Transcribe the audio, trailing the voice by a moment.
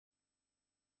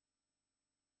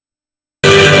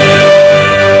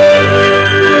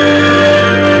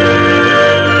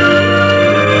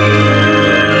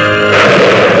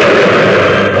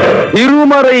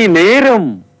திருமறை நேரம்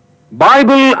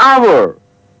Bible Hour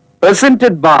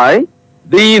presented by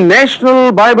the National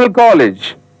Bible College.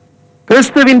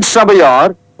 கிறிஸ்துவின்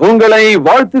சபையார் உங்களை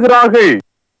வாழ்த்துகிறார்கள்.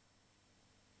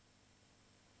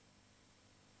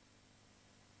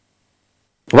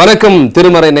 வணக்கம்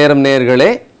திருமறை நேரம்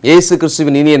நேயர்களே, இயேசு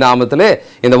கிறிஸ்துவின் இனிய நாமத்திலே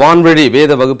இந்த வான்வழி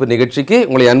வேத வகுப்பு நிகழ்ச்சிக்கு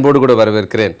உங்களை அன்போடு கூட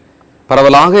வரவேற்கிறேன்.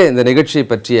 பரவலாக இந்த நிகழ்ச்சியை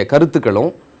பற்றிய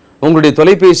கருத்துக்களும் உங்களுடைய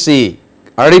தொலைபேசி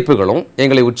அழைப்புகளும்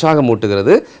எங்களை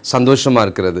உற்சாகமூட்டுகிறது, சந்தோஷமா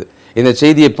இருக்கிறது. இந்த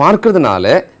செய்தியை பார்க்கிறதுனால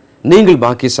நீங்கள்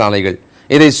பாக்கியசாலிகள்,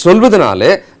 இதை சொல்வதனால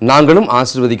நாங்களும்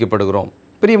ஆசீர்வதிக்கப்படுகிறோம்.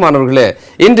 பிரியமானவர்களே,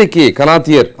 இன்றைக்கு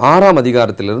கலாத்தியர் 6ஆம்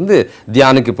அதிகாரத்திலிருந்து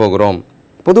தியானிக்க போகிறோம்.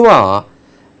 பொதுவா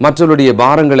மற்றவருடைய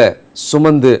பாரங்களை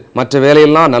சுமந்து மற்ற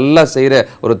வேலையெல்லாம் நல்லா செய்கிற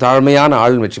ஒரு தாழ்மையான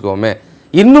ஆள்னு வச்சுக்கோமே,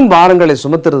 இன்னும் பாரங்களை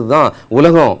சுமத்துறது தான்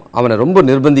உலகம் அவனை ரொம்ப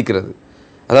நிர்பந்திக்கிறது.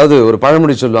 அதாவது ஒரு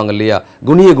பழமொழி சொல்லுவாங்க இல்லையா,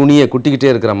 குனிய குனிய குட்டிக்கிட்டே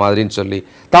இருக்கிற மாதிரின்னு சொல்லி,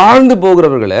 தாழ்ந்து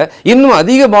போகிறவர்களை இன்னும்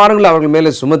அதிக பாரங்களை அவர்கள்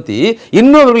மேலே சுமத்தி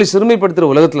இன்னும் அவர்களை சிறுமைப்படுத்துகிற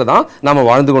உலகத்தில் தான் நாம்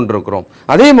வாழ்ந்து கொண்டிருக்கிறோம்.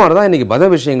 அதே மாதிரி தான் இன்னைக்கு மத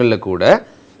விஷயங்களில் கூட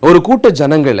ஒரு கூட்ட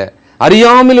ஜனங்களை,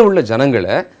 அறியாமல் உள்ள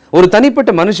ஜனங்களை ஒரு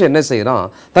தனிப்பட்ட மனுஷன் என்ன செய்யறான்,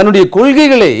 தன்னுடைய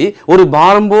கொள்கைகளை ஒரு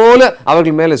பாரம் போல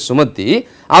அவர்கள் மேலே சுமத்தி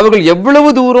அவர்கள்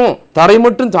எவ்வளவு தூரம் தரை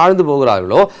மட்டும் தாழ்ந்து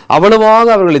போகிறார்களோ அவ்வளவாக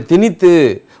அவர்களை திணித்து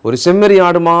ஒரு செம்மறி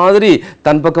ஆடு மாதிரி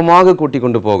தன் பக்கமாக கூட்டி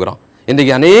கொண்டு போகிறான்.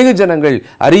 இன்றைக்கு அநேக ஜனங்கள்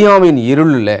அறியாமையின்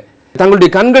இருளில் தங்களுடைய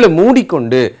கண்களை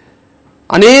மூடிக்கொண்டு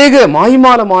அநேக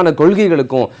மாய்மாலமான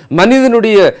கொள்கைகளுக்கும்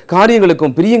மனிதனுடைய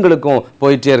காரியங்களுக்கும் பிரியங்களுக்கும்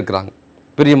போயிட்டே இருக்கிறாங்க.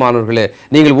 பிரியமானவர்களே,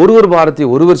 நீங்கள் ஒருவர் பாரத்தை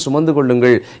ஒருவர் சுமந்து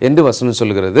கொள்ளுங்கள் என்று வசனம்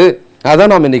சொல்கிறது.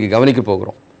 அதான் நாம் இன்னைக்கு கவனிக்க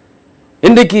போகிறோம்.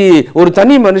 இன்றைக்கு ஒரு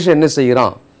தனி மனுஷன் என்ன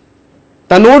செய்கிறான்,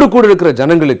 தன்னோடு கூட இருக்கிற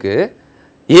ஜனங்களுக்கு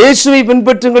இயேசுவை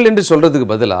பின்பற்றுங்கள் என்று சொல்றதுக்கு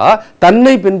பதிலா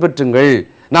தன்னை பின்பற்றுங்கள்,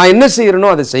 நான் என்ன செய்யறனோ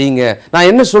அதை செய்யுங்க, நான்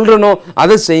என்ன சொல்றனோ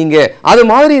அதை செய்யுங்க, அது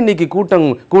மாதிரி இன்னைக்கு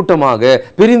கூட்டமாக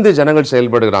பிரிந்து ஜனங்கள்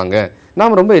செயல்படுகிறாங்க.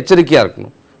 நாம் ரொம்ப எச்சரிக்கையா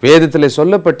இருக்கணும். வேதத்தில்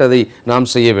சொல்லப்பட்டதை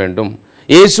நாம் செய்ய வேண்டும்.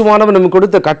 இயேசுவானவர் நமக்கு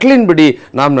கொடுத்த கட்டளையின்படி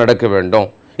நாம் நடக்க வேண்டும்.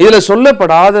 இதுல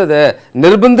சொல்லப்படாததை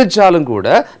நிர்பந்திச்சாலும் கூட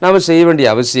நாம் செய்ய வேண்டிய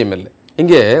அவசியம் இல்லை.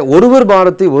 இங்கே ஒருவர்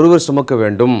பாரத்தை ஒருவர் சுமக்க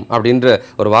வேண்டும் அப்படின்ற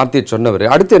ஒரு வார்த்தையை சொன்னவர்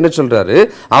அடுத்து என்ன சொல்றாரு,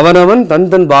 அவனவன் தன்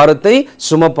தன் பாரத்தை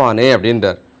சுமப்பானே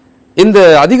அப்படின்றார். இந்த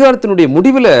அதிகாரத்தினுடைய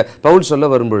முடிவுல பவுல் சொல்ல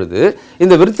வரும் பொழுது,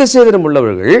 இந்த விருத்த சேதனம்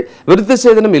உள்ளவர்கள் விருத்த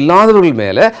சேதனம் இல்லாதவர்கள்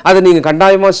மேல அதை நீங்க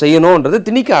கட்டாயமா செய்யணும்ன்றதை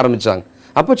திணிக்க ஆரம்பிச்சாங்க.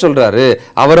 அப்ப சொல்றாரு,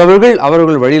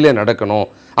 அவர்கள் வழியில நடக்கணும்,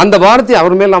 அந்த வார்த்தை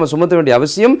அவர் மேல் நாம சுமத்த வேண்டிய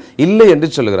அவசியம் இல்லை என்று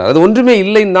சொல்லுகிறார். அது ஒன்றுமே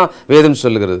இல்லைன்னு தான் வேதம்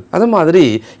சொல்லுகிறது. அது மாதிரி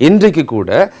இன்றைக்கு கூட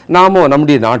நாம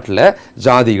நம்முடைய நாட்டில்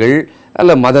ஜாதிகள்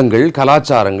அல்ல மதங்கள்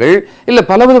கலாச்சாரங்கள் இல்லை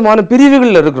பலவிதமான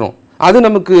பிரிவுகள் இருக்கிறோம். அது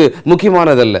நமக்கு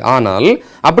முக்கியமானதல்ல. ஆனால்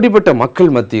அப்படிப்பட்ட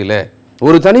மக்கள் மத்தியில்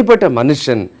ஒரு தனிப்பட்ட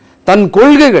மனுஷன் தன்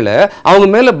கொள்கைகளை அவங்க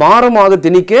மேல பாரமாக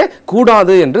திணிக்க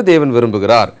கூடாது என்று தேவன்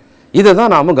விரும்புகிறார். இதை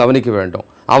தான் நாம கவனிக்க வேண்டும்.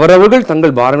 அவரவர்கள்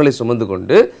தங்கள் பாரங்களை சுமந்து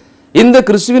கொண்டு இந்த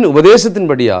கிறிஸ்துவின்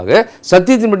உபதேசத்தின்படியாக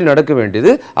சத்தியத்தின்படி நடக்க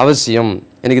வேண்டியது அவசியம்.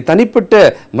 எனக்கு தனிப்பட்ட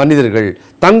மனிதர்கள்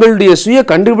தங்களுடைய சுய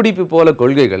கண்டுபிடிப்பு போல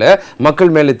கொள்கைகளை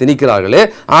மக்கள் மேலே திணிக்கிறார்களே,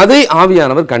 அதை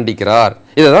ஆவியானவர் கண்டிக்கிறார்.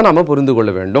 இதை தான் நாம புரிந்து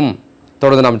கொள்ள வேண்டும்.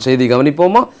 தொடர்ந்து நாம் செய்தி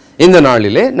கவனிப்போமா? இந்த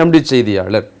நாளிலே நம்முடைய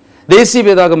செய்தியாளர் தேசிய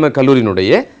வேதாகம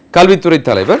கல்லூரியினுடைய கல்வித்துறை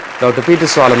தலைவர் டாக்டர்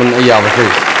பீட்டர் சாலமன் ஐயா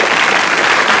அவர்கள்.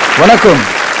 வணக்கம்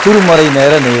திருமறை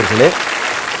நேர நேயர்களே.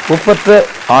 ஒப்பற்ற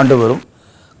ஆண்டவரும்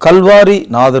கல்வாரி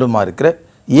நாதருமா இருக்கிற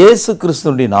இயேசு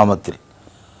கிறிஸ்துவினுடைய நாமத்தில்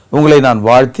உங்களை நான்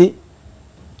வாழ்த்தி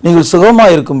நீங்கள்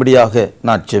சுகமாக இருக்கும்படியாக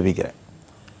நான் ஜெபிக்கிறேன்.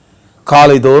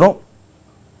 காலைதோறும்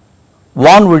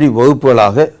வான்வழி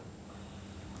வகுப்புகளாக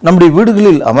நம்முடைய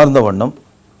வீடுகளில் அமர்ந்த வண்ணம்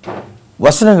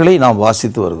வசனங்களை நாம்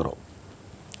வாசித்து வருகிறோம்.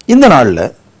 இந்த நாளில்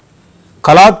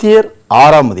கலாத்தியர்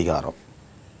 6ஆம் அதிகாரம்,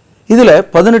 இதில்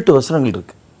 18 வசனங்கள்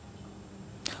இருக்கு.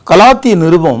 கலாத்திய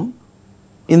நிருபம்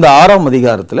இந்த 6ஆம்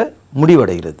அதிகாரத்தில்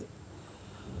முடிவடைகிறது.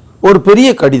 ஒரு பெரிய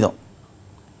கடிதம்,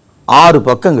 6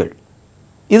 பக்கங்கள்.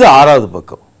 இது 6வது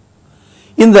பக்கம்.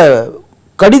 இந்த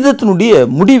கடிதத்தினுடைய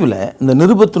முடிவில், இந்த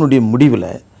நிருபத்தினுடைய முடிவில்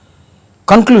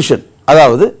கன்க்ளூஷன்,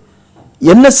 அதாவது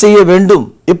என்ன செய்ய வேண்டும்,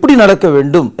 எப்படி நடக்க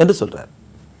வேண்டும் என்று சொல்றார்.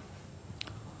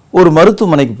 ஒரு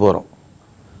மருத்துவமனைக்கு போகிறோம்,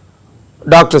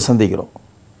 டாக்டர் சந்திக்கிறோம்,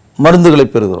 மருந்துகளை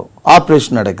பெறுகிறோம்,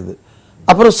 ஆப்ரேஷன் நடக்குது,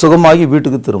 அப்புறம் சுகமாகி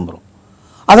வீட்டுக்கு திரும்புகிறோம்.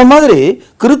 அது மாதிரி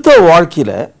கிறிஸ்தவ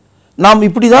வாழ்க்கையில் நாம்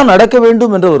இப்படி தான் நடக்க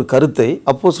வேண்டும் என்ற ஒரு கருத்தை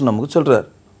அப்போஸ்தலன் நமக்கு சொல்றார்.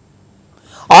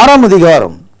 6ஆம்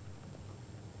அதிகாரம்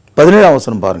 17ஆம்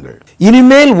வசனம் பாருங்கள்.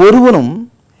 இனிமேல் ஒருவனும்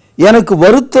எனக்கு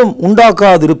வருத்தம்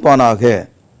உண்டாக்காதிருப்பானாக,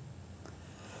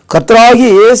 கர்த்தராகிய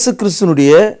இயேசு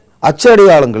கிறிஸ்துவினுடைய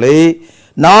அச்சடையாளங்களை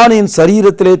நான் என்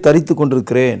சரீரத்திலே தரித்து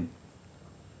கொண்டிருக்கிறேன்.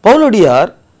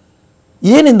 பவுலடியார்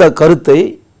ஏன் இந்த கருத்தை,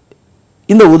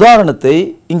 இந்த உதாரணத்தை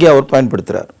இங்கே அவர்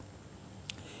பயன்படுத்துகிறார்.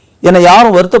 என்னை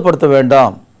யாரும் வருத்தப்படுத்த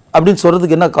வேண்டாம், அப்படின்னு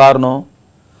சொல்றதுக்கு என்ன காரணம்?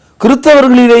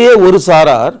 கிறிஸ்தவர்களிலேயே ஒரு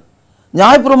சாரார்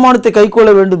நியாயப்பிரமாணத்தை கைக்கொள்ள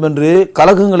வேண்டும் என்று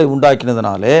கலகங்களை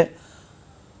உண்டாக்கினதுனாலே,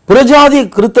 புறஜாதி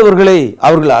கிறிஸ்தவர்களை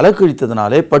அவர்கள்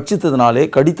அலக்கழித்ததினாலே, பட்சித்ததினாலே,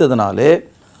 கடித்ததினாலே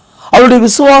அவருடைய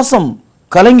விசுவாசம்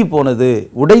கலங்கி போனது,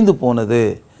 உடைந்து போனது.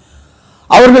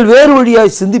 அவர்கள் வேறு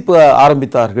வழியாய் சிந்திக்க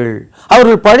ஆரம்பித்தார்கள்.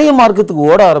 அவர்கள் பழைய மார்க்கத்துக்கு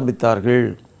ஓட ஆரம்பித்தார்கள்.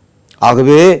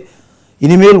 ஆகவே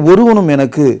இனிமேல் ஒருவனும்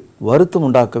எனக்கு வருத்தம்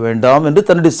உண்டாக்க வேண்டாம் என்று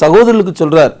தன்னுடைய சகோதரர்களுக்கு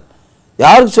சொல்றார்.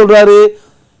 யாருக்கு சொல்றாரு?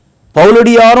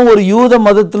 பவுலடியாரும் ஒரு யூத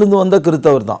மதத்திலிருந்து வந்த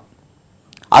கிறிஸ்தவர் தான்.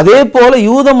 அதே போல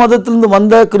யூத மதத்திலிருந்து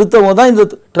வந்த கிறிஸ்தவங்க தான் இந்த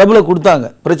ட்ரபிளை கொடுத்தாங்க,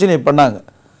 பிரச்சனையை பண்ணாங்க.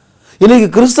 இன்னைக்கு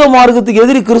கிறிஸ்தவ மார்க்கத்துக்கு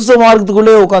எதிரி கிறிஸ்தவ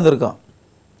மார்க்கத்துக்குள்ளே உட்கார்ந்துருக்கான்.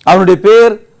 அவனுடைய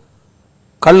பேர்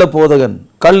கள்ள போதகன்,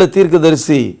 கள்ள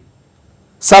தீர்க்கதரிசி,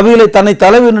 சபையிலே தன்னை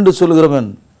தலைவன் என்று சொல்கிறவன்,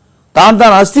 தான்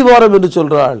தான் அஸ்திவாரம் என்று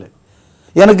சொல்றாள்.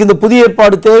 எனக்கு இந்த புதிய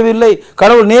ஏற்பாடு தேவையில்லை,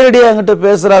 கடவுள் நேரடியாக என்கிட்ட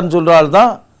பேசுறான்னு சொல்றாள்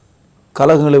தான்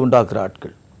கலகங்களை உண்டாக்குற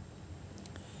ஆட்கள்.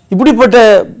 இப்படிப்பட்ட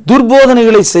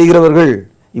துர்போதனைகளை செய்கிறவர்கள்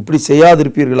இப்படி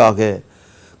செய்யாதிருப்பீர்களாக.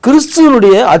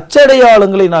 கிறிஸ்துவனுடைய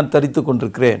அச்சடையாளங்களை நான் தரித்து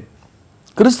கொண்டிருக்கிறேன்.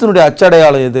 கிறிஸ்துவனுடைய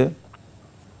அச்சடையாளம் எது?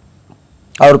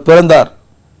 அவர் பிறந்தார்,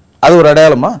 அது ஒரு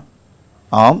அடையாளமா?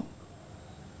 ஆம்.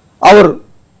 அவர்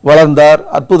வளர்ந்தார்,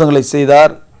 அற்புதங்களை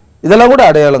செய்தார், இதெல்லாம் கூட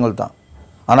அடையாளங்கள் தான்.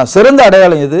 ஆனால் சிறந்த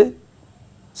அடையாளம் எது?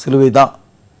 சிலுவை தான்.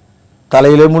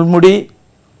 தலையிலே முள்முடி,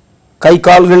 கை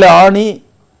கால்களே ஆணி,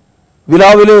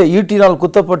 விழாவிலே ஈட்டினால்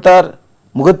குத்தப்பட்டார்,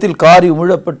 முகத்தில் காரி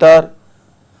உமிழப்பட்டார்,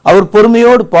 அவர்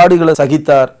பொறுமையோடு பாடுகளை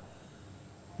சகித்தார்,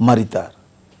 மரித்தார்.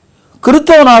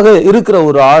 கிறிஸ்தவனாக இருக்கிற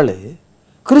ஒரு ஆளு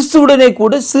கிறிஸ்துவுடனே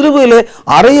கூட சிலுவையிலே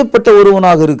அறையப்பட்ட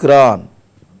ஒருவனாக இருக்கிறான்.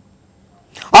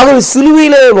 ஆகவே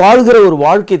சிலுவையிலே வாழ்கிற ஒரு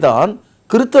வாழ்க்கை தான்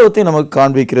கிறிஸ்தவத்தை நமக்கு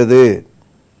காண்பிக்கிறது.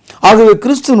 ஆகவே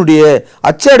கிறிஸ்துவனுடைய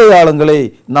அச்சடையாளங்களை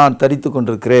நான் தரித்து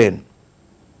கொண்டிருக்கிறேன்.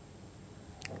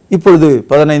 இப்பொழுது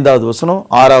 15வது வசனம்,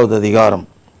 6வது அதிகாரம்.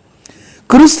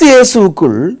 கிறிஸ்து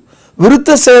இயேசுவுக்குள்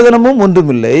விருத்த சேதனமும்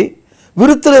ஒன்றுமில்லை,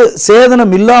 விருத்த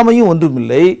சேதனம் இல்லாமையும்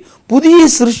ஒன்றுமில்லை, புதிய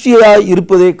சிருஷ்டியாய்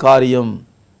இருப்பதே காரியம்.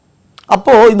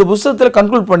 அப்போ இந்த புத்தகத்தில்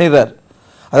கன்க்ளூட் பண்ணிடுறார்.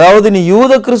 அதாவது நீ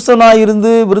யூத கிறிஸ்தவனாய்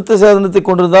இருந்து விருத்த சேதனத்தை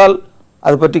கொண்டிருந்தால்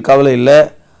அதை பற்றி கவலை இல்லை,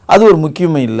 அது ஒரு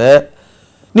முக்கியமே இல்லை.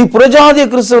 நீ புறஜாதிய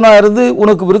கிறிஸ்தவனாக இருந்து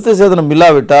உனக்கு விருத்த சேதனம்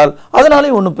இல்லாவிட்டால்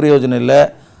அதனாலே ஒன்றும் பிரயோஜனம் இல்லை,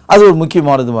 அது ஒரு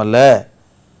முக்கியமானதும் அல்ல.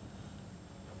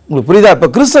 உங்களுக்கு புரியுதா? இப்போ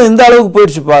கிறிஸ்தவம் இந்த அளவுக்கு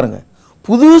போயிடுச்சு பாருங்க.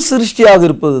 புது சிருஷ்டியாக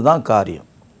இருப்பது தான் காரியம்.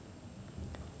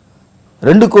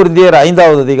 2 கொரிந்தியர்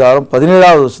 5வது அதிகாரம்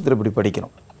 17வது வருஷத்தில் இப்படி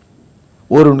படிக்கிறோம்.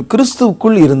 ஒரு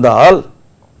கிறிஸ்துவுக்குள் இருந்தால்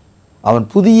அவன்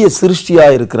புதிய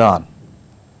சிருஷ்டியாக இருக்கிறான்.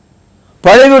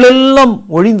 பழையவர்கள் எல்லாம்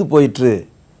ஒழிந்து போயிற்று,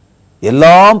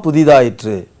 எல்லாம்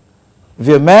புதிதாயிற்று. If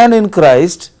a man in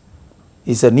Christ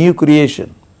is a new creation.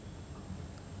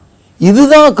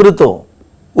 இதுதான் கிறிஸ்தவம்.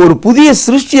 ஒரு புதிய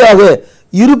சிருஷ்டியாக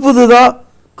இருப்பதுதான்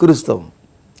கிறிஸ்தவம்.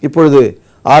 இப்பொழுது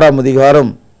 6ஆம் அதிகாரம்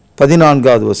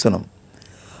 14வது வசனம்.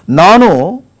 நானும்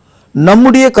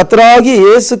நம்முடைய கர்த்தராகிய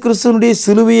இயேசு கிறிஸ்துவினுடைய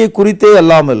சிலுவையை குறித்தே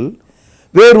அல்லாமல்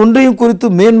வேறொன்றையும் குறித்து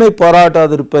மேன்மை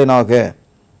பாராட்டாதிருப்பேனாக.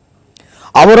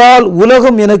 அவரால்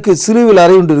உலகம் எனக்கு சிலுவையில்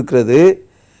அறையுண்டிருக்கிறது,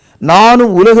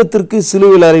 நானும் உலகத்திற்கு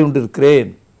சிலுவையில் அறையுண்டிருக்கிறேன்.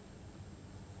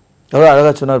 எவ்வளோ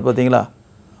அழகா சொன்னார் பார்த்தீங்களா?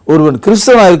 ஒருவன்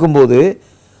கிறிஸ்தவனாக இருக்கும்போது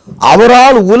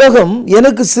அவரால் உலகம்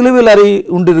எனக்கு சிலுவையில் அறை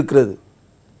உண்டிருக்கிறது,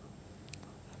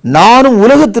 நானும்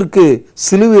உலகத்திற்கு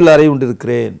சிலுவையில் அறை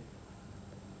உண்டிருக்கிறேன்.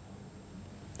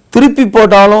 திருப்பி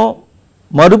போட்டாலும்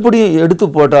மறுபடியும் எடுத்து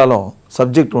போட்டாலும்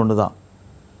சப்ஜெக்ட் ஒன்று தான்.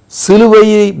 சிலுவை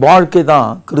வாழ்க்கை தான்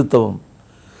கிறிஸ்தவம்,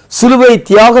 சிலுவை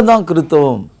தியாகம் தான்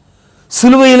கிறிஸ்தவம்,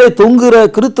 சிலுவையிலே தொங்குகிற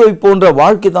கிறிஸ்துவை போன்ற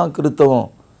வாழ்க்கை தான் கிறிஸ்தவம்,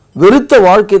 வெறுத்த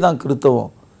வாழ்க்கை தான் கிறிஸ்தவம்.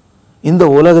 இந்த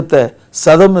உலகத்தை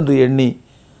சதம் என்று எண்ணி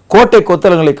கோட்டை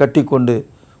கொத்தளங்களை கட்டி கொண்டு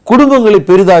குடும்பங்களை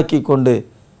பெரிதாக்கி கொண்டு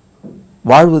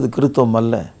வாழ்வது கிறிஸ்தவம்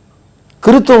அல்ல.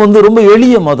 கிறிஸ்தவம் ரொம்ப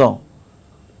எளிய மதம்.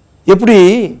 எப்படி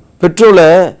பெட்ரோலை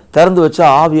திறந்து வச்சா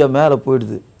ஆவியா மேலே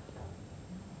போயிடுது,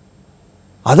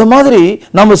 அது மாதிரி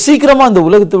நம்ம சீக்கிரமா இந்த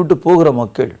உலகத்தை விட்டு போகிற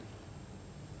மக்கள்.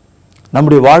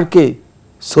 நம்முடைய வாழ்க்கை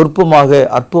சொற்பமாக,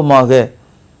 அற்பமாக,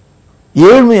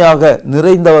 ஏழ்மையாக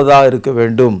நிறைந்தவதாக இருக்க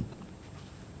வேண்டும்.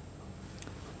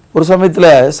 ஒரு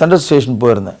சமயத்தில் சென்ட்ரல் ஸ்டேஷன்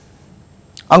போயிருந்தேன்.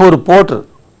 அங்கே ஒரு போர்ட்டர்,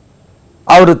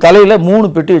 அவர் தலையில் 3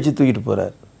 பெட்டி வச்சு தூக்கிட்டு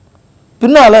போகிறார்.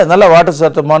 பின்னால் நல்ல வாட்ட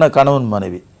சாட்டமான கணவன்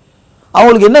மனைவி.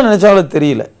 அவங்களுக்கு என்ன நினைச்சாங்களோ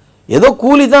தெரியல, ஏதோ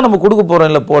கூலி தான் நம்ம கொடுக்க போகிறோம்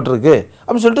இல்லை போர்ட்டருக்கு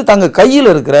அப்படின்னு சொல்லிட்டு தங்க கையில்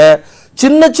இருக்கிற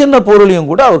சின்ன சின்ன பொருளையும்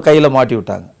கூட அவர் கையில் மாட்டி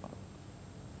விட்டாங்க.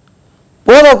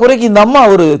 போதா குறைக்கு இந்த அம்மா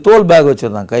ஒரு தோல் பேக்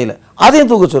வச்சுருந்தாங்க கையில், அதையும்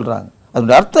தூக்க சொல்கிறாங்க.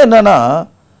 அதனுடைய அர்த்தம் என்னன்னா,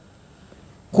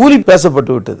 கூலி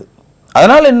பேசப்பட்டு விட்டது.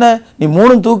 அதனால் என்ன, நீ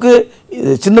 3 தூக்கு,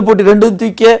 சின்ன போட்டி 2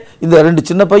 தூக்க, இந்த 2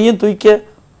 சின்ன பையன் தூக்க,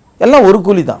 எல்லாம் ஒரு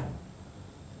கூலி தான்.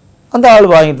 அந்த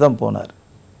ஆள் வாங்கிட்டு தான் போனார்.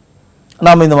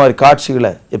 நாம் இந்த மாதிரி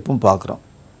காட்சிகளை எப்பவும் பார்க்குறோம்.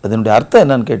 அதனுடைய அர்த்தம்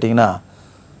என்னன்னு கேட்டிங்கன்னா,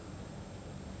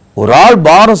 ஒரு ஆள்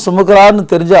பாரம் சுமக்கிறாருன்னு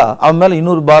தெரிஞ்சா அவன் மேலே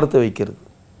இன்னொரு பாரத்தை வைக்கிறது.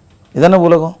 இதானே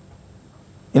உலகம்.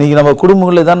 இன்னைக்கு நம்ம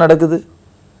குடும்பங்களில் தான் நடக்குது.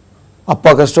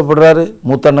 அப்பா கஷ்டப்படுறாரு,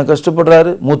 மூத்த அண்ணன்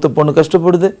கஷ்டப்படுறாரு, மூத்த பொண்ணு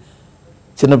கஷ்டப்படுது,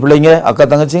 சின்ன பிள்ளைங்க அக்கா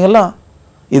தங்கச்சிங்கெல்லாம்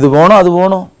இது வேணும் அது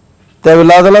வேணும்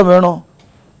தேவையில்லாதெல்லாம் வேணும்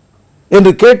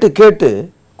என்று கேட்டு கேட்டு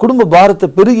குடும்ப பாரத்தை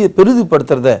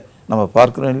பெரிதுபடுத்துறத நம்ம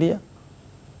பார்க்கிறோம் இல்லையா?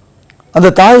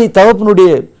 அந்த தாய்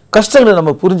தகப்பனுடைய கஷ்டங்களை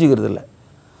நம்ம புரிஞ்சுக்கிறது இல்லை.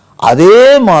 அதே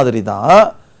மாதிரி தான்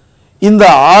இந்த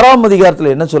 6ஆம்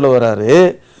அதிகாரத்தில் என்ன சொல்ல வர்றாரு,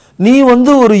 நீ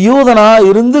ஒரு யூதனா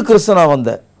இருந்து கிறிஸ்தனா வந்த,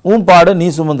 உன் பாட நீ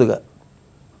சுமந்துக.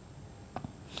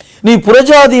 நீ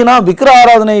புறஜாதினா விக்கிர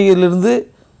ஆராதனையிலிருந்து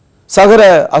சகர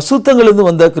அசுத்தங்களிலிருந்து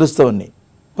வந்த கிறிஸ்தவன், நீ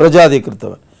புறஜாதி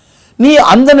கிறிஸ்தவன், நீ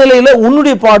அந்த நிலையில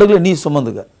உன்னுடைய பாடுகளை நீ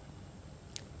சுமந்துக.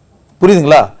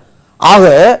 புரியுதுங்களா? ஆக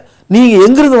நீங்க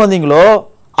எங்கிருந்து வந்தீங்களோ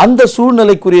அந்த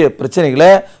சூழ்நிலைக்குரிய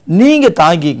பிரச்சனைகளை நீங்க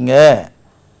தாங்கிக்கங்க.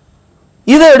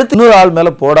 இதை எடுத்து இன்னொரு ஆள் மேல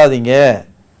போடாதீங்க.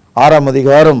 6ஆம்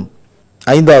அதிகாரம்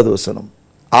 5வது வசனம்,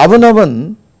 அவனவன்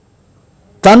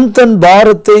தன் தன்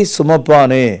பாரத்தை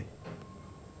சுமப்பானே,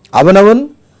 அவனவன்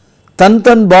தன்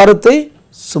தன் பாரத்தை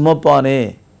சுமப்பானே.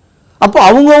 அப்போ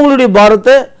அவங்களுடைய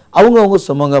பாரத்தை அவங்க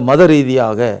சுமங்க மத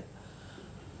ரீதியாக.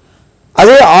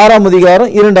 அதே 6ஆம்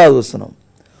அதிகாரம் 2வது வசனம்,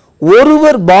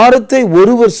 ஒருவர் பாரத்தை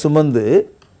ஒருவர் சுமந்து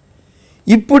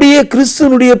இப்படியே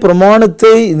கிறிஸ்துவனுடைய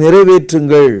பிரமாணத்தை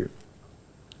நிறைவேற்றுங்கள்.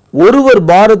 ஒருவர்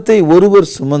பாரத்தை ஒருவர்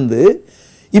சுமந்து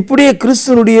இப்படியே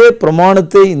கிறிஸ்துவனுடைய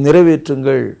பிரமாணத்தை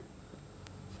நிறைவேற்றுங்கள்.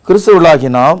 கிறிஸ்தவர்களாகி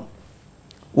நாம்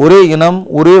ஒரே இனம்,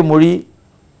 ஒரே மொழி,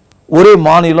 ஒரே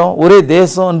மாநிலம், ஒரே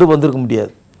தேசம் என்று வந்திருக்க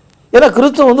முடியாது. ஏன்னா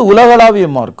கிறிஸ்தவம் உலகளாவிய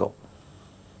மார்க்கம்.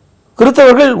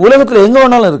 கிறிஸ்தவர்கள் உலகத்தில் எங்க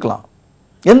வேணாலும் இருக்கலாம்,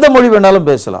 எந்த மொழி வேணாலும்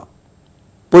பேசலாம்,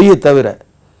 பொய்யை தவிர.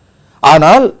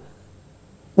 ஆனால்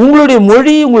உங்களுடைய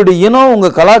மொழி, உங்களுடைய இனம்,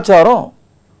 உங்கள் கலாச்சாரம்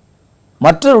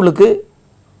மற்றவர்களுக்கு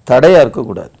தடையாக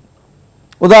இருக்கக்கூடாது.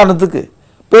 உதாரணத்துக்கு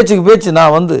பேச்சுக்கு பேச்சு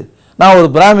நான் ஒரு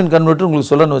பிராமின் கன்வெர்ட்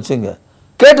உங்களுக்கு சொல்லணும்னு வச்சுங்க,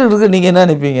 கேட்டுக்கிட்டு இருக்க நீங்கள் என்ன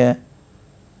நினைப்பீங்க?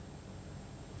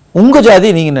 உங்கள் ஜாதி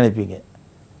நீங்கள் நினைப்பீங்க.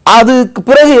 அதுக்கு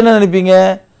பிறகு என்ன நினைப்பீங்க?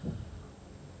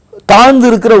 தாழ்ந்து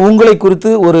இருக்கிற உங்களை குறித்து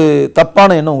ஒரு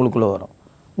தப்பான எண்ணம் உங்களுக்குள்ளே வரும்.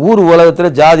 ஊர்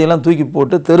உலகத்தில் ஜாதியெல்லாம் தூக்கி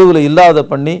போட்டு தெருவில் இல்லாத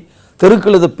பண்ணி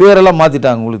தெருக்களது பேரெல்லாம்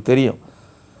மாற்றிட்டாங்க. உங்களுக்கு தெரியும்,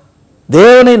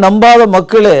 தேவனை நம்பாத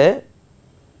மக்களே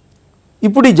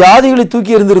இப்படி ஜாதிகளை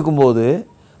தூக்கி எறிந்திருக்கும் போது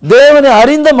தேவனை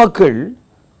அறிந்த மக்கள்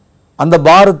அந்த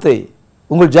பாரத்தை,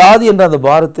 உங்கள் ஜாதி என்ற அந்த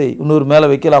பாரத்தை இன்னொரு மேலே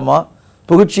வைக்கலாமா?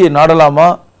 புகழ்ச்சியை நாடலாமா?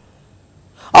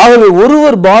 ஆகவே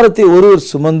ஒருவர் பாரத்தை ஒருவர்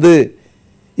சுமந்து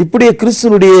இப்படியே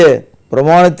கிறிஸ்துவனுடைய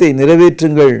பிரமாணத்தை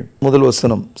நிறைவேற்றுங்கள். முதல்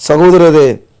வசனம், சகோதரரே,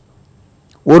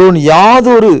 ஒருவன்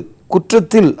யாதொரு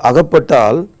குற்றத்தில்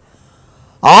அகப்பட்டால்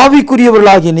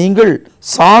ஆவிக்குரியவர்களாகிய நீங்கள்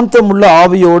சாந்தமுள்ள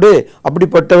ஆவியோடு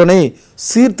அப்படிப்பட்டவனை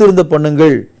சீர்திருந்த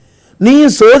பண்ணுங்கள். நீ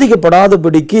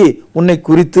சோதிக்கப்படாதபடிக்கு உன்னை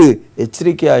குறித்து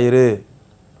எச்சரிக்கையாயிரு.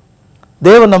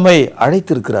 தேவன் நம்மை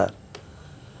அழைத்திருக்கிறார்.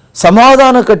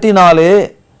 சமாதான கட்டினாலே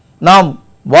நாம்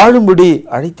வாழும்படி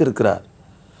அழைத்திருக்கிறார்.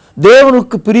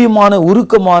 தேவனுக்கு பிரியமான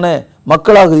உருக்கமான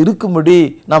மக்களாக இருக்கும்படி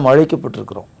நாம்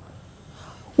அழைக்கப்பட்டிருக்கிறோம்.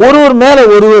 ஒருவர் மேலே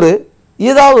ஒருவர்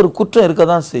ஏதாவது ஒரு குற்றம் இருக்க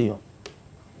தான் செய்யும்.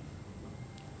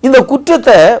 இந்த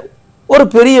குற்றத்தை ஒரு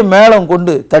பெரிய மேளம்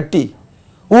கொண்டு தட்டி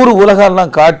ஊர்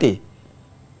உலகெல்லாம் காட்டி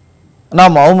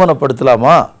நாம்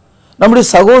அவமானப்படுத்தலாமா? நம்முடைய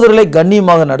சகோதரர்களை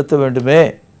கண்ணியமாக நடத்த வேண்டுமே.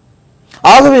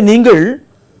 ஆகவே நீங்கள்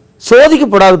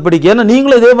சோதிக்கப்படாதபடிக்கு, ஏன்னா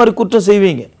நீங்களும் இதே மாதிரி குற்றம்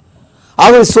செய்வீங்க,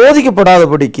 ஆகவே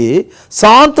சோதிக்கப்படாதபடிக்கு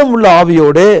சாந்தம் உள்ள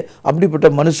ஆவியோடு அப்படிப்பட்ட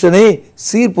மனுஷனை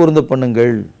சீர் பொருந்த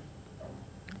பண்ணுங்கள்.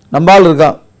 நம்பால்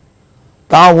இருக்கான்,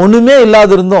 தான் ஒன்றுமே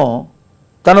இல்லாதிருந்தும்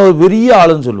தன்னை ஒரு பெரிய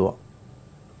ஆளுன்னு சொல்லுவான்.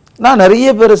 நான் நிறைய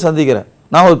பேரை சந்திக்கிறேன்,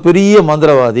 நான் ஒரு பெரிய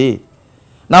மந்திரவாதி,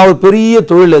 நான் ஒரு பெரிய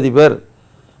தொழிலதிபர்,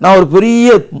 நான் ஒரு பெரிய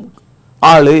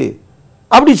ஆள்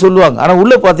அப்படி சொல்லுவாங்க. ஆனால்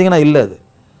உள்ளே பார்த்தீங்கன்னா இல்லை, அது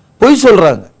பொய்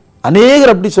சொல்கிறாங்க.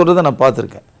 அநேகர் அப்படி சொல்கிறத நான்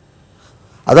பார்த்துருக்கேன்.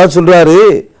 அதான் சொல்கிறாரு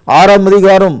 6ஆம்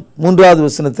அதிகாரம் 3வது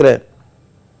வசனத்தில்,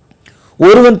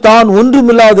 ஒருவன் தான்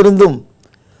ஒன்றுமில்லாதிருந்தும்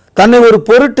தன்னை ஒரு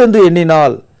பொருட்டென்று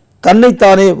எண்ணினால்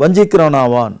தன்னைத்தானே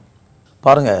வஞ்சிக்கிறவனாவான்.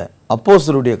 பாருங்க,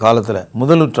 அப்போஸ்தலருடைய காலத்தில்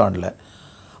முதல் நூற்றாண்டில்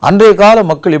அன்றைய கால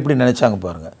மக்கள் எப்படி நினைச்சாங்க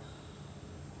பாருங்க.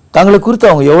 தங்களை குறித்து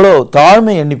அவங்க எவ்வளோ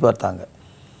தாழ்மை எண்ணி பார்த்தாங்க.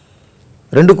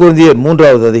 2 கொரிந்தியர்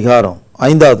 3வது அதிகாரம்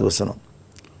 5வது வசனம்,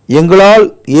 எங்களால்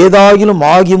ஏதாகிலும்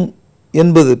ஆகும்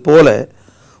என்பது போல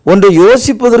ஒன்றை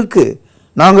யோசிப்பதற்கு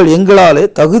நாங்கள் எங்களாலே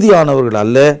தகுதியானவர்கள்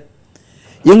அல்ல,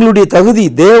 எங்களுடைய தகுதி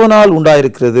தேவனால்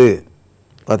உண்டாயிருக்கிறது.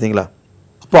 பார்த்தீங்களா?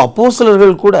 அப்போ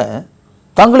அப்போஸ்தலர்கள் கூட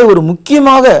தங்களை ஒரு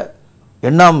முக்கியமாக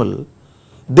எண்ணாமல்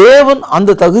தேவன்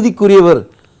அந்த தகுதிக்குரியவர்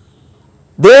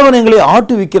தேவன் எங்களை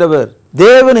ஆட்டுவிக்கிறவர்,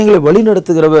 தேவன் எங்களை வழி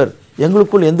நடத்துகிறவர்,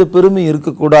 எங்களுக்குள் எந்த பெருமையும்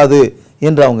இருக்கக்கூடாது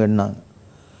என்று அவங்க எண்ணாங்க.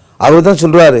 அவர் தான்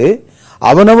சொல்றாரு,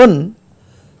 அவனவன்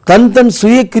தன் தன்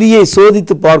சுயக்கிரியை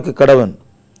சோதித்து பார்க்க கடவன்,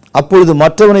 அப்பொழுது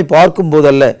மற்றவனை பார்க்கும்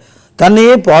போதல்ல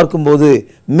தன்னையே பார்க்கும்போது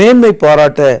மேன்மை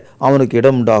பாராட்ட அவனுக்கு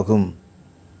இடம் உண்டாகும்.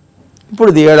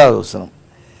 இப்பொழுது 7வது வசனம்,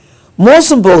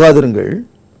 மோசம் போகாதிருங்கள்,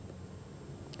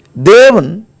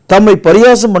 தேவன் தம்மை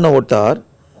பரியாசம் பண்ண ஒட்டார்,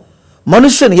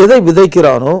 மனுஷன் எதை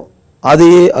விதைக்கிறானோ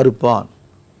அதையே அறுப்பான்.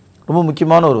 ரொம்ப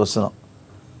முக்கியமான ஒரு வசனம்.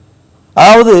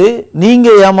 அதாவது நீங்க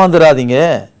ஏமாந்துடாதீங்க,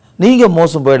 நீங்க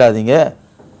மோசம் போயிடாதீங்க,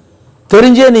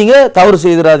 தெரிஞ்சே நீங்க தவறு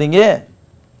செய்திடாதீங்க.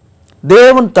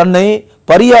 தேவன் தன்னை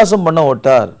பரியாசம் பண்ண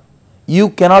ஒட்டார். You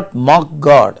cannot mock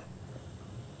God.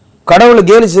 கடவுளை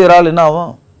கேலி செய்கிறாள் என்ன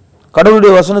ஆகும்?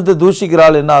 கடவுளுடைய வசனத்தை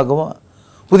தூஷிக்கிறாள் என்ன ஆகுமா?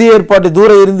 புதிய ஏற்பாட்டை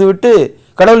தூரம் இருந்து விட்டு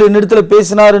கடவுள் என்னிடத்தில்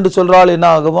பேசினார் என்று சொல்றாள் என்ன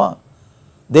ஆகுமா?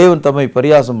 தேவன் தம்மை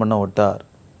பரியாசம் பண்ண விட்டார்.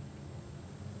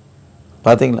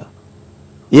 பார்த்தீங்களா?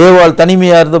 ஏவாள்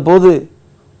தனிமையா இருந்த போது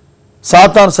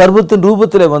சாத்தான் சர்வத்தின்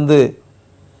ரூபத்தில் வந்து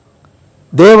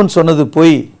தேவன் சொன்னது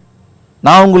பொய்,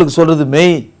 நான் உங்களுக்கு சொல்றது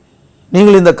மெய்,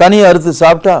 நீங்கள் இந்த கனியை அறுத்து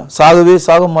சாப்பிட்டா சாகவே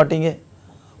சாக மாட்டீங்க,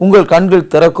 உங்கள் கண்கள்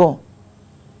திறக்கும்,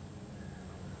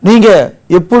 நீங்க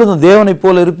எப்பொழுதும் தேவனை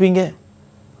போல இருப்பீங்க,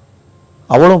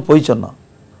 அவளும் பொய் சொன்னான்.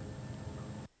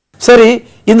 சரி,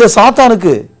 இந்த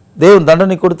சாத்தானுக்கு தேவன்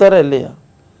தண்டனை கொடுத்தாரா இல்லையா?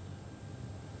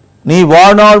 நீ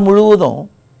வாழ்நாள் முழுவதும்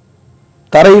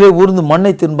தரையிலே ஊர்ந்து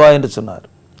மண்ணை தின்பா என்று சொன்னார்.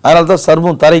 அதனால தான்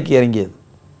சர்வம் தரைக்கு இறங்கியது.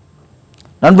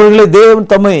 நண்பர்களே,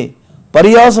 தேவன் தம்மை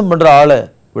பரியாசம் பண்ற ஆளை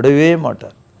விடவே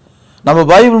மாட்டார். நம்ம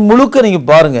பைபிள் முழுக்க நீங்க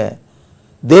பாருங்க,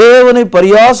 தேவனை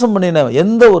பரியாசம் பண்ணின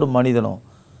எந்த ஒரு மனிதனும்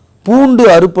பூண்டு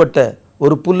அறுப்பட்ட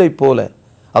ஒரு புல்லை போல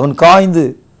அவன் காய்ந்து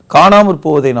காணாமற்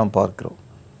போவதை நாம் பார்க்கிறோம்.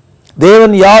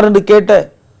 தேவன் யார் என்று கேட்ட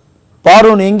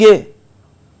பார்வோன் எங்கே?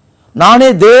 நானே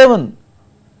தேவன்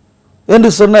என்று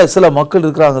சொன்ன சில மக்கள்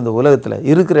இருக்கிறாங்க இந்த உலகத்தில்.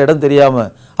 இருக்கிற இடம் தெரியாம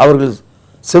அவர்கள்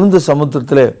சிவந்த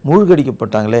சமுத்திரத்தில்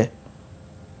மூழ்கடிக்கப்பட்டாங்களே.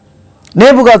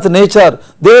 நேபுகாத் நேச்சார்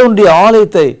தேவனுடைய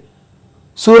ஆலயத்தை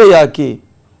சூறையாக்கி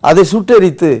அதை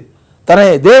சுட்டெரித்து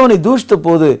தன்னை தேவனை தூஷித்த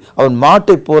போது அவன்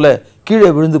மாட்டை போல கீழே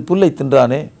விழுந்து புல்லை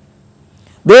தின்றானே.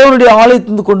 தேவனுடைய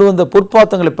ஆலயத்திலிருந்து கொண்டு வந்த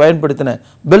பொற்பாத்தங்களை பயன்படுத்தின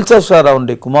பெல்சாசார்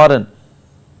அவனுடைய குமாரன்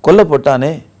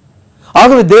கொல்லப்பட்டானே.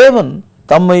 ஆகவே தேவன்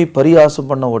தம்மை பரியாசம்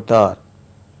பண்ண விட்டார்.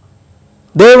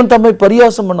 தேவன் தம்மை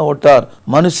பரியாசம் பண்ண விட்டார்.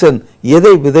 மனுஷன்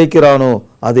எதை விதைக்கிறானோ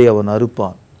அதை அவன்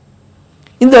அறுப்பான்.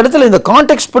 இந்த இடத்துல இந்த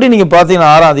கான்டெக்ஸ்ட் படி நீங்க பார்த்தீங்கன்னா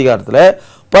 6ஆம் அதிகாரத்தில்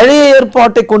பழைய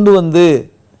ஏற்பாட்டை கொண்டு வந்து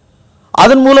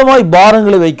அதன் மூலமாய்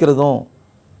பாரங்களை வைக்கிறதும்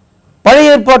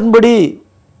பழைய ஏற்பாட்டின்படி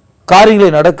காரியங்களை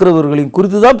நடக்கிறவர்களையும்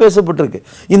குறித்து தான் பேசப்பட்டிருக்கு.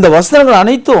 இந்த வசனங்கள்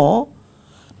அனைத்தும்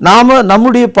நாம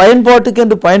நம்முடைய பயன்பாட்டுக்கு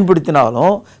என்று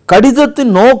பயன்படுத்தினாலும்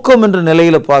கடிதத்தின் நோக்கம் என்ற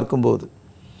நிலையில பார்க்கும்போது,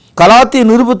 கலாத்திய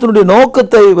நிருபத்தினுடைய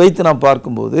நோக்கத்தை வைத்து நாம்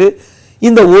பார்க்கும்போது,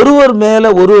 இந்த ஒருவர்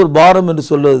மேல ஒருவர் பாரம் என்று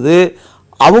சொல்வது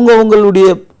அவங்களுடைய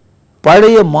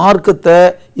பழைய மார்க்கத்தை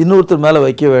இன்னொருத்தர் மேல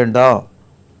வைக்க வேண்டாம்.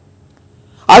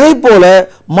 அதே போல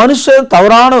மனுஷன்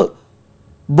தவறான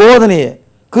போதனையை,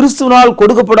 கிறிஸ்துவனால்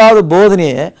கொடுக்கப்படாத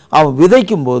போதனையை அவன்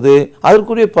விதைக்கும் போது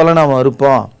அதற்குரிய பலனை அவன்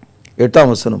அறுப்பான்.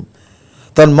 8ஆம் வசனம்,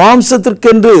 தன்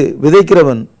மாம்சத்திற்கென்று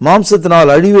விதைக்கிறவன்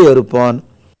மாம்சத்தினால் அழிவை அறுப்பான்,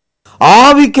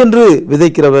 ஆவிக்கென்று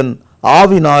விதைக்கிறவன்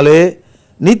ஆவினாலே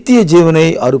நித்திய ஜீவனை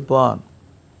அறுப்பான்.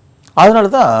 அதனால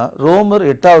தான் ரோமர்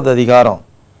 8வது அதிகாரம்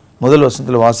 1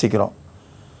 வசனத்தில் வாசிக்கிறோம்,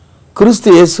 கிறிஸ்து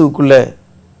இயேசுக்குள்ள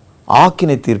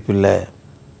ஆக்கினை தீர்ப்பில்லை.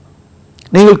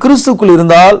 நீங்கள் கிறிஸ்துக்குள்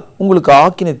இருந்தால் உங்களுக்கு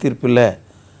ஆக்கினை தீர்ப்பில்லை.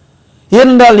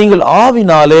 ஏனென்றால் நீங்கள்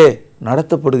ஆவினாலே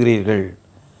நடத்தப்படுகிறீர்கள்,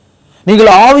 நீங்கள்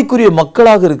ஆவிக்குரிய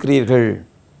மக்களாக இருக்கிறீர்கள்.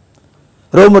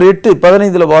 ரோமர்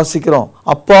 8:15 வாசிக்கிறோம்,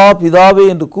 அப்பா பிதாவே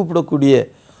என்று கூப்பிடக்கூடிய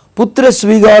புத்திர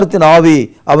ஸ்வீகாரத்தின் ஆவி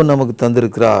அவன் நமக்கு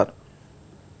தந்திருக்கிறார்.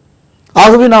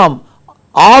 ஆகவே நாம்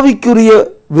ஆவிக்குரிய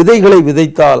விதைகளை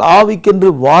விதைத்தால்,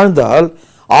 ஆவிக்கென்று வாழ்ந்தால்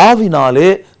ஆவினாலே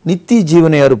நித்திய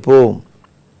ஜீவனை அறுப்போம்.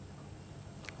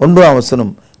 9ஆம்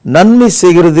வசனம், நன்மை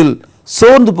செய்கிறதில்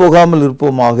சோர்ந்து போகாமல்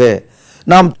இருப்போமாக,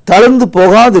 நாம் தளர்ந்து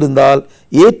போகாதிருந்தால்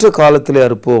ஏற்ற காலத்திலே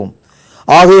அறுப்போம்.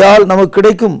 ஆகையால் நமக்கு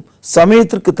கிடைக்கும்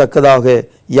சமயத்திற்கு தக்கதாக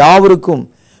யாவருக்கும்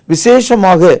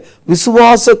விசேஷமாக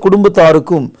விசுவாச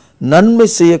குடும்பத்தாருக்கும் நன்மை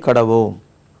செய்ய கடவோம்.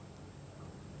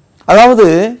 அதாவது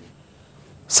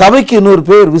சபைக்கு இன்னொரு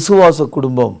பேர் விசுவாச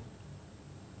குடும்பம்.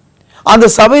 அந்த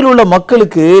சபையில் உள்ள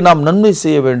மக்களுக்கு நாம் நன்மை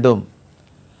செய்ய வேண்டும்.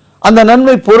 அந்த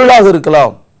நன்மை பொருளாக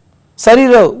இருக்கலாம்,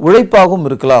 சரீர உழைப்பாகவும்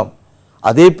இருக்கலாம்.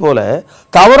 அதே போல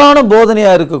தவறான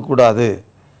போதனையா இருக்கக்கூடாது.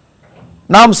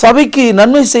 நாம் சபைக்கு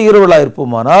நன்மை செய்கிறவர்களா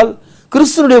இருப்போமானால்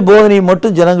கிறிஸ்துனுடைய போதனையை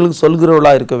மட்டும் ஜனங்களுக்கு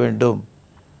சொல்கிறவர்களா இருக்க வேண்டும்.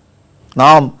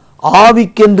 நாம்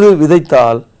ஆவிக்கென்று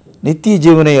விதைத்தால் நித்திய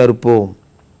ஜீவனை அறுப்போம்.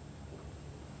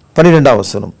 12ஆம்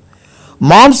வசனம்.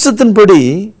 மாம்சத்தின்படி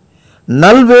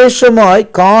நல்வேஷமாய்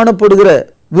காணப்படுகிற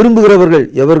விரும்புகிறவர்கள்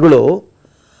எவர்களோ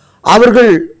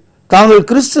அவர்கள் தாங்கள்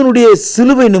கிறிஸ்துவனுடைய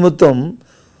சிலுவை நிமித்தம்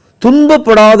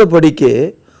துன்பப்படாதபடிக்கு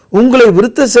உங்களை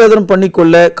விருத்த சேதனம்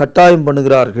பண்ணிக்கொள்ள கட்டாயம்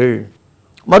பண்ணுகிறார்கள்.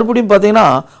 மறுபடியும் பார்த்தீங்கன்னா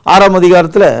 6ஆம்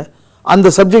அதிகாரத்தில் அந்த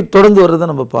சப்ஜெக்ட் தொடர்ந்து வர்றதை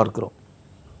நம்ம பார்க்கிறோம்.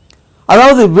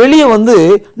 அதாவது வெளியே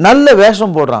நல்ல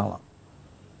வேஷம் போடுறாங்களாம்.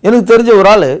 எனக்கு தெரிஞ்ச ஒரு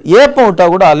ஆள் ஏப்பம் விட்டா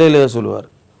கூட அல்லேலூயா சொல்லுவார்.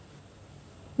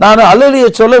 நான் அல்லேலூயா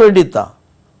சொல்ல வேண்டியதுதான்.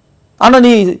 ஆனால்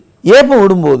நீ ஏப்பம்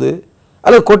விடும்போது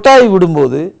அல்லது கொட்டாய்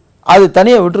விடும்போது அது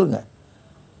தனியாக விட்டுருங்க.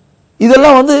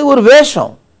 இதெல்லாம் ஒரு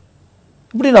வேஷம்.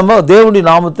 இப்படி நம்ம தேவனுடைய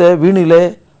நாமத்தை வீணிலே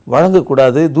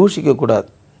வழங்கக்கூடாது, தூஷிக்கக்கூடாது.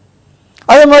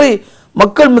 அதே மாதிரி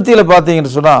மக்கள் மத்தியில்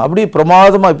பார்த்தீங்கன்னு சொன்னால் அப்படி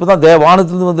பிரமாதமாக இப்போ தான்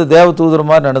வானத்திலிருந்து வந்து தேவ தூதர்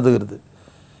மாதிரி நடந்துக்கிறது.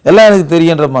 எல்லாம் எனக்கு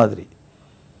தெரியுன்ற மாதிரி,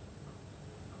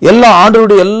 எல்லா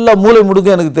ஆண்டவருடைய எல்லா மூளை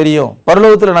முடுக்கும் எனக்கு தெரியும்,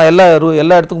 பரலோகத்தில் நான் எல்லா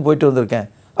இடத்துக்கும் போயிட்டு வந்திருக்கேன்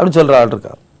அப்படின்னு சொல்கிற ஆள்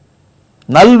இருக்கார்.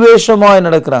 நல்வேஷமாய்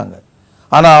நடக்கிறாங்க.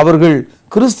 ஆனால் அவர்கள்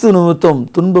கிறிஸ்து நிமித்தம்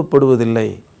துன்பப்படுவதில்லை.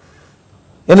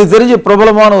 எனக்கு தெரிஞ்ச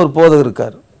பிரபலமான ஒரு போதகர்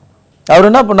இருக்கார். அவர்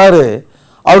என்ன பண்ணார்,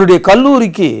 அவருடைய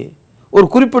கல்லூரிக்கு ஒரு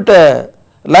குறிப்பிட்ட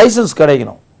லைசன்ஸ்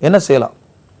கிடைக்கணும். என்ன செய்யலாம்?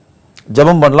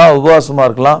 ஜெபம் பண்ணலாம், உபவாசமாக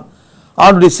இருக்கலாம்,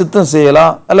 அவனுடைய சித்தம்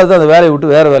செய்யலாம், அல்லது அந்த வேலையை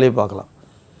விட்டு வேறு வேலையை பார்க்கலாம்.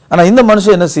 ஆனால் இந்த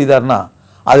மனுஷன் என்ன செய்தார்னா,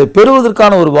 அதை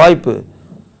பெறுவதற்கான ஒரு வாய்ப்பு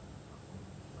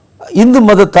இந்து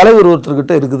மத தலைவர்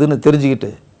ஒருத்தர்கிட்ட இருக்குதுன்னு தெரிஞ்சுக்கிட்டு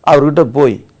அவர்கிட்ட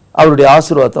போய் அவருடைய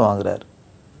ஆசீர்வாதத்தை வாங்குறார்.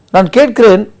 நான்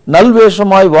கேட்கிறேன்,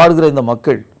 நல்வேஷமாய் வாழ்கிற இந்த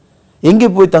மக்கள் எங்கே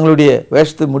போய் தங்களுடைய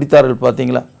வேஷத்தை முடித்தார்கள்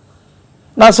பார்த்தீங்களா?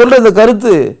 நான் சொல்கிற இந்த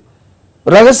கருத்து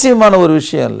ரகசியமான ஒரு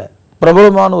விஷயம் இல்லை,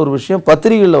 பிரபலமான ஒரு விஷயம்,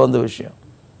 பத்திரிகைகளில் வந்த விஷயம்.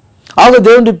 ஆக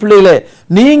தேவனுடைய பிள்ளைகளே,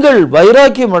 நீங்கள்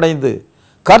வைராக்கியம் அடைந்து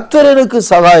கர்த்தர் எனக்கு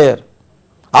சகாயர்,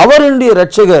 அவர் என்னுடைய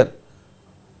இரட்சகர்,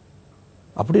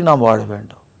 அப்படி நாம் வாழ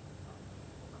வேண்டும்.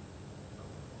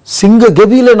 சிங்க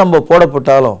கெபியில நம்ம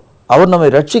போடப்பட்டாலும் அவர் நம்மை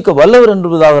ரட்சிக்க வல்லவர்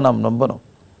என்பதாக நாம் நம்பணும்.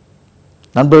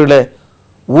 நண்பர்களே,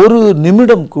 ஒரு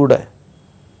நிமிடம் கூட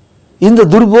இந்த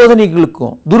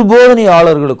துர்போதனைகளுக்கும்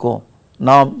துர்போதனையாளர்களுக்கும்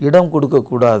நாம் இடம் கொடுக்க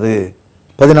கூடாது.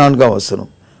 14ஆம் வசனம்.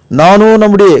 நானோ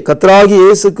நம்முடைய கர்த்தராகிய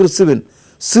இயேசு கிறிஸ்துவின்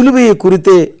சிலுவையை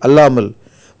குறித்தே அல்லாமல்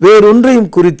வேறொன்றையும்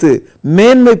குறித்து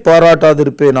மேன்மை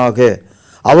பாராட்டாதிருப்பேனாக.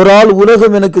 அவரால்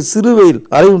உலகம் எனக்கு சிலுவையில்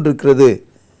அறையுண்டிருக்கிறது,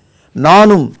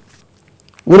 நானும்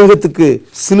உலகத்துக்கு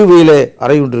சிலுவையிலே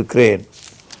அறையுண்டிருக்கிறேன்.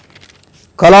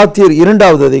 கலாத்தியர்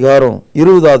 2ஆவது அதிகாரம்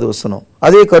 20ஆவது வசனம்.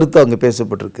 அதே கருத்து அங்கு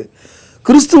பேசப்பட்டிருக்கு.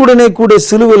 கிறிஸ்துவுடனே கூட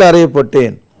சிலுவையில்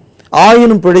அறையப்பட்டேன்,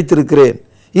 ஆயினும் பிழைத்திருக்கிறேன்.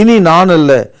 இனி நான்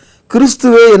அல்ல,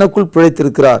 கிறிஸ்துவே எனக்குள்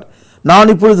பிழைத்திருக்கிறார்.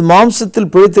 நான் இப்பொழுது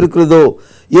மாம்சத்தில் பிழைத்திருக்கிறதோ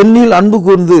என்னில் அன்பு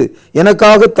கூர்ந்து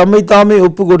எனக்காக தம்மை தாமே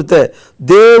ஒப்பு கொடுத்த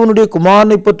தேவனுடைய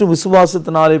குமாரனை பற்றி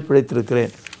விசுவாசத்தினாலே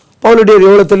பிழைத்திருக்கிறேன். பவுலுடைய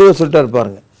எவ்வளவு தெளிவாக சொல்லிட்டா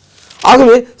இருப்பாருங்க.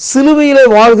 ஆகவே சிலுவையிலே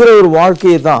வாழ்கிற ஒரு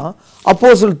வாழ்க்கையை தான்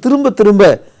அப்போஸ்தலர் திரும்ப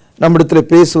திரும்ப நம்மிடத்தில்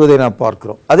பேசுவதை நாம்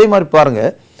பார்க்கிறோம். அதே மாதிரி பாருங்க,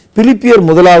 பிலிப்பியர்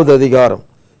 1ஆவது அதிகாரம்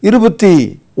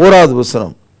 21ஆவது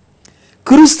வசனம்.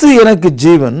 கிறிஸ்து எனக்கு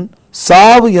ஜீவன்,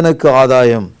 சாவு எனக்கு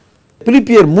ஆதாயம்.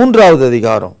 பிலிப்பியர் 3ஆவது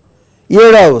அதிகாரம்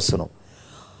 7ஆவது வசனம்.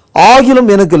 ஆகிலும்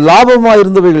எனக்கு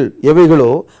லாபமாயிருந்தவைகள்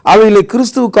எவைகளோ அவைகளை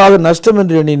கிறிஸ்துவுக்காக நஷ்டம்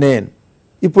என்று எண்ணினேன்.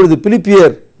 இப்பொழுது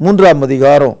பிலிப்பியர் 3ஆம்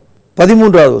அதிகாரம்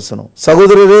 13ஆவது வசனம்.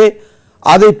 சகோதரரே,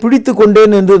 அதை பிடித்து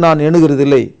கொண்டேன் என்று நான்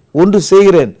எண்ணுகிறதில்லை, ஒன்று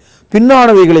செய்கிறேன்,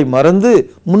 பின்னானவைகளை மறந்து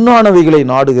முன்னானவைகளை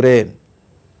நாடுகிறேன்.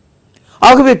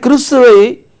 ஆகவே கிறிஸ்துவை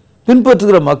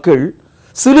பின்பற்றுகிற மக்கள்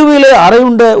சிலுவிலே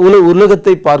அறையுண்ட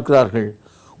உலகத்தை பார்க்கிறார்கள்.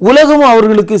 உலகம்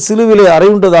அவர்களுக்கு சிலுவிலே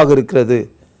அறையுண்டதாக இருக்கிறது.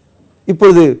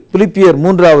 இப்பொழுது பிலிப்பியர்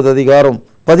 3ஆவது அதிகாரம்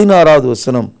 16ஆவது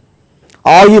வசனம்.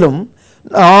 ஆயினும்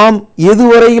நாம்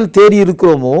எதுவரையில் தேறி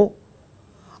இருக்கிறோமோ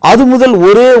அது முதல்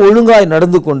ஒரே ஒழுங்காய்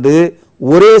நடந்து கொண்டு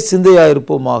ஒரே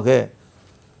சிந்தையாயிருப்போமாக.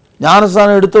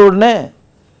 ஞானஸ்நானம் எடுத்த உடனே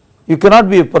you cannot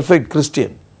be a perfect Christian.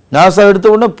 ஞானஸ்நானம் எடுத்த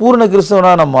உடனே பூர்ண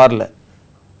கிறிஸ்தவனாக நாம் மாறல.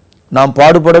 நாம்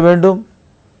பாடுபட வேண்டும்,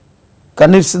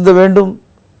 கண்ணீர் சிந்த வேண்டும்,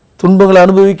 துன்பங்களை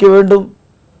அனுபவிக்க வேண்டும்,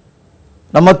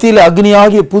 நம் மத்தியில்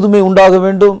அக்னியாகிய புதுமை உண்டாக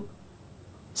வேண்டும்,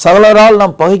 சகலரால்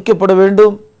நாம் பகைக்கப்பட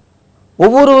வேண்டும்.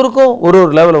 ஒவ்வொருவருக்கும் ஒரு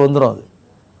ஒரு லெவலில் வந்துடும். அது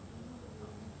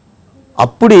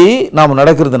அப்படி நாம்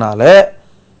நடக்கிறதுனால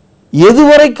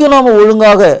எதுவரைக்கும் நாம்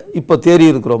ஒழுங்காக இப்போ தேறி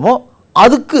இருக்கிறோமோ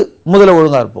அதுக்கு முதல்ல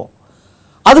ஒழுங்காக இருப்போம்.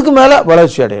 அதுக்கு மேலே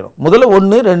வளர்ச்சி அடையணும். முதல்ல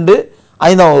 1, 2,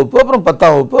 5ஆம் வகுப்பு, அப்புறம்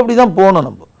 10ஆம் வகுப்பு, அப்படி தான் போகணும்.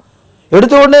 நம்ம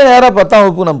எடுத்த உடனே நேராக 10ஆம்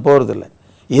வகுப்பு நம்ம போகிறதில்லை.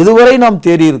 எதுவரை நாம்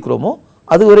தேறி இருக்கிறோமோ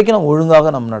அது வரைக்கும் நாம்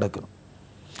ஒழுங்காக நாம் நடக்கணும்.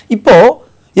 இப்போது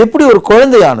எப்படி ஒரு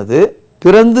குழந்தையானது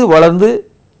பிறந்து வளர்ந்து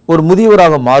ஒரு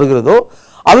முதியவராக மாறுகிறதோ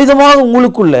அவ்விதமாக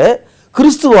உங்களுக்குள்ள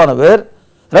கிறிஸ்துவானவர்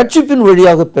ரட்சிப்பின்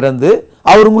வழியாக பிறந்து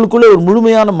அவர் உங்களுக்குள்ளே ஒரு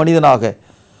முழுமையான மனிதனாக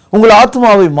உங்கள்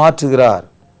ஆத்மாவை மாற்றுகிறார்.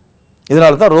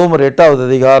 இதனால தான் ரோமர் 8வது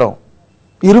அதிகாரம்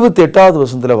 28வது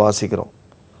வசனத்தில் வாசிக்கிறோம்,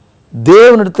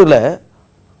 தேவனிடத்தில்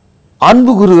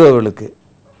அன்பு கூறுகிறவர்களுக்கு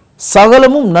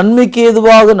சகலமும் நன்மைக்கு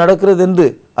ஏதுவாக நடக்கிறது என்று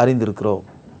அறிந்திருக்கிறோம்.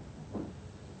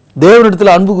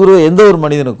 தேவனிடத்தில் அன்பு கூறுகிற எந்த ஒரு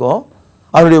மனிதனுக்கும்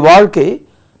அவருடைய வாழ்க்கை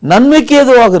நன்மைக்கு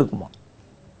ஏதுவாக இருக்குமா.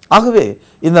 ஆகவே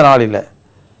இந்த நாளில்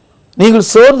நீங்கள்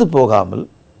சோர்ந்து போகாமல்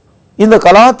இந்த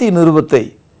கலாத்திய நிருபத்தை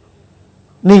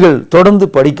நீங்கள் தொடர்ந்து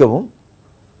படிக்கவும்,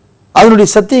 அதனுடைய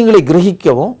சத்தியங்களை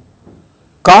கிரகிக்கவும்,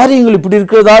 காரியங்கள் இப்படி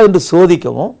இருக்கிறதா என்று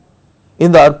சோதிக்கவும்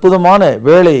இந்த அற்புதமான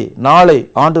வேலை நாளை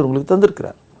ஆண்டவர் உங்களுக்கு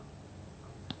தந்திருக்கிறார்.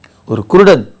 ஒரு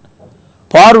குருடன்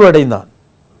பார்வை அடைந்தான்.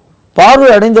 பார்வை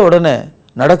அடைந்த உடனே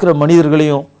நடக்கிற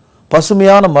மனிதர்களையும்,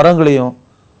 பசுமையான மரங்களையும்,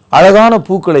 அழகான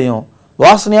பூக்களையும்,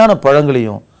 வாசனையான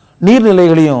பழங்களையும்,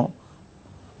 நீர்நிலைகளையும்,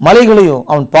 மலைகளையும்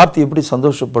அவன் பார்த்து எப்படி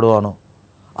சந்தோஷப்படுவானோ,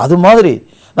 அது மாதிரி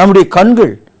நம்முடைய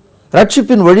கண்கள்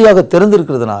ரட்சிப்பின் வழியாக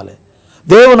திறந்திருக்கிறதுனால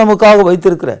தேவன் நமக்காக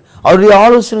வைத்திருக்கிற அவருடைய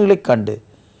ஆலோசனைகளை கண்டு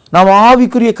நாம்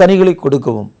ஆவிக்குரிய கனிகளை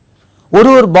கொடுக்கவும்,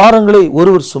 ஒருவர் பாரங்களை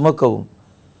ஒருவர் சுமக்கவும்,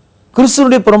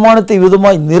 கிறிஸ்துவனுடைய பிரமாணத்தை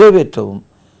விதமாய் நிறைவேற்றவும்,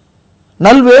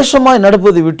 நல்வேஷமாய்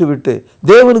நடப்பதை விட்டுவிட்டு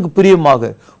தேவனுக்கு பிரியமாக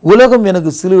உலகம்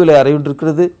எனக்கு சிலுவையில்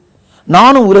அறையுண்டிருக்கிறது,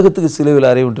 நானும் உலகத்துக்கு சிலுவையில்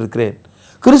அறையுண்டிருக்கிறேன்,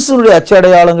 கிறிஸ்துவனுடைய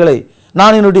அச்சடையாளங்களை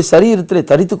நான் என்னுடைய சரீரத்திலே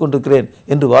தரித்து கொண்டிருக்கிறேன்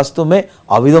என்று வாஸ்தவமே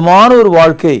அவ்விதமான ஒரு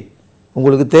வாழ்க்கை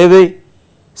உங்களுக்கு தேவை,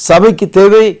 சபைக்கு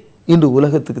தேவை, இன்று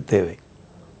உலகத்துக்கு தேவை.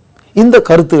 இந்த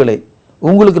கருத்துக்களை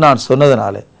உங்களுக்கு நான்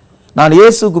சொன்னதனால நான்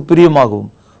இயேசுக்கு பிரியமாகவும்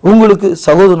உங்களுக்கு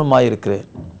சகோதரனுமாயிருக்கிறேன்.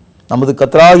 நமது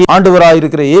கர்த்தராகிய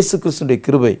ஆண்டவராயிருக்கிற இயேசு கிறிஸ்துவின்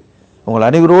கிருபை உங்கள்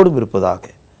அனைவரோடும் இருப்பதாக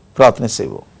பிரார்த்தனை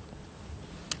செய்வோம்.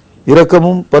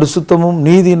 இரக்கமும் பரிசுத்தமும்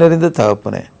நீதி நிறைந்த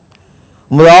தகப்பனே,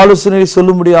 உமது ஆலோசனை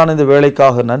சொல்லும்படியான இந்த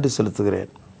வேலைக்காக நன்றி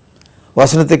செலுத்துகிறேன்.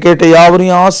 வசனத்தை கேட்ட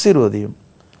யாவரையும் ஆசீர்வதியும்,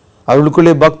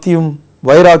 அவர்களுக்குள்ளே பக்தியும்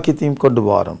வைராக்கியத்தையும் கொண்டு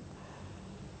வாரும்.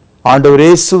 ஆண்டவர்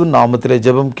இயேசுவின் நாமத்திலே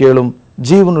ஜெபம் கேளும்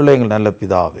ஜீவனுள்ள எங்கள் நல்ல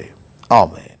பிதாவே,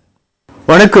 ஆமென்.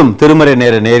 வணக்கம் திருமறை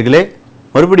நேர நேயர்களே,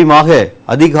 மறுபடியுமாக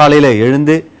அதிகாலையில்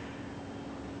எழுந்து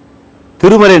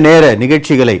திருமறை நேர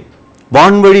நிகழ்ச்சிகளை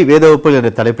வான்வழி வேதவப்புகள்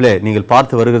என்ற தலைப்பில் நீங்கள்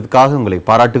பார்த்து வருகிறதுக்காக உங்களை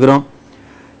பாராட்டுகிறோம்.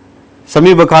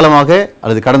 சமீப காலமாக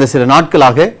அல்லது கடந்த சில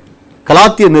நாட்களாக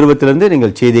கலாத்திய நிருபத்திலிருந்து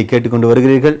நீங்கள் செய்தியை கேட்டுக்கொண்டு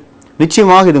வருகிறீர்கள்.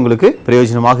 நிச்சயமாக இது உங்களுக்கு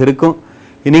பிரயோஜனமாக இருக்கும்.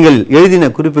 நீங்கள் எழுதின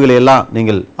குறிப்புகளை எல்லாம்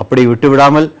நீங்கள் அப்படி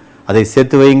விட்டுவிடாமல் அதை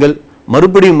சேர்த்து வையுங்கள்.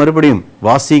 மறுபடியும்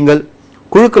வாசியுங்கள்.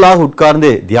 குழுக்களாக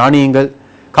உட்கார்ந்து தியானியுங்கள்.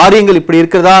 காரியங்கள் இப்படி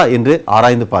இருக்கிறதா என்று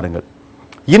ஆராய்ந்து பாருங்கள்.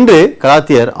 இன்று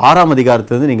கலாத்தியர் 6ஆம்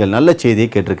அதிகாரத்திலிருந்து நீங்கள் நல்ல செய்தியை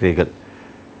கேட்டிருக்கிறீர்கள்.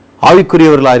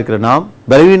 ஆவிக்குரியவர்களாக இருக்கிற நாம்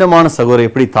பலவீனமான சகோதரரை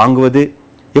எப்படி தாங்குவது,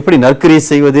 எப்படி நற்கிரியை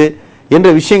செய்வது என்ற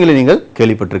விஷயங்களை நீங்கள்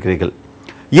கேள்விப்பட்டிருக்கிறீர்கள்.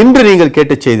 இன்று நீங்கள்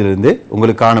கேட்ட செய்தியிலிருந்து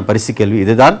உங்களுக்கான பரிசு கேள்வி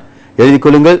இதுதான். எழுதிக்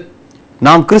கொள்ளுங்கள்.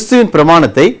 நாம் கிறிஸ்துவின்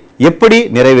பிரமாணத்தை எப்படி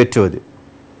நிறைவேற்றுவது?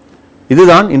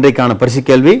 இதுதான் இன்றைக்கான பரிசு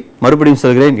கேள்வி. மறுபடியும்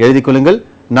சொல்கிறேன், எழுதிக் கொள்ளுங்கள்.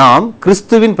 நாம்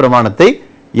கிறிஸ்துவின் பிரமாணத்தை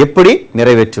எப்படி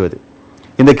நிறைவேற்றுவது?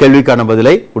 இந்த கேள்விக்கான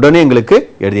பதிலை உடனே எங்களுக்கு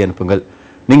எழுதி அனுப்புங்கள்.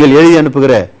 நீங்கள் எழுதி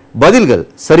அனுப்புகிற பதில்கள்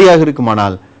சரியாக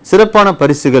இருக்குமானால் சிறப்பான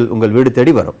பரிசுகள் உங்கள் வீடு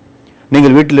தேடி வரும்.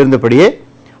 நீங்கள் வீட்டில் இருந்தபடியே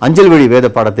அஞ்சல் வழி வேத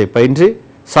பாடத்தை பயின்று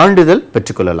சான்றிதழ்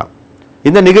பெற்றுக்கொள்ளலாம்.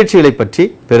 இந்த நிகழ்ச்சிகளை பற்றி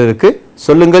பிறருக்கு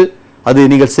சொல்லுங்கள். அது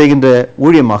நீங்கள் செய்கின்ற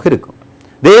ஊழியமாக இருக்கும்.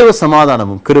 தேவ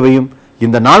சமாதானமும் கிருபையும்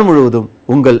இந்த நாள் முழுவதும்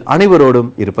உங்கள் அனைவரோடும்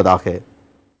இருப்பதாக.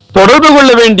 தொடர்பு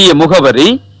கொள்ள வேண்டிய முகவரி: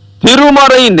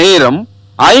 திருமறை நேரம்,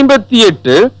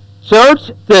 58 சர்ச்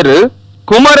தெரு,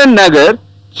 குமரன் நகர்,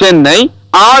 சென்னை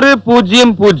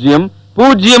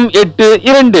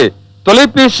 600082.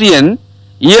 தொலைபேசி எண்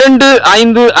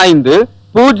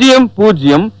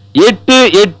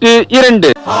 255000882.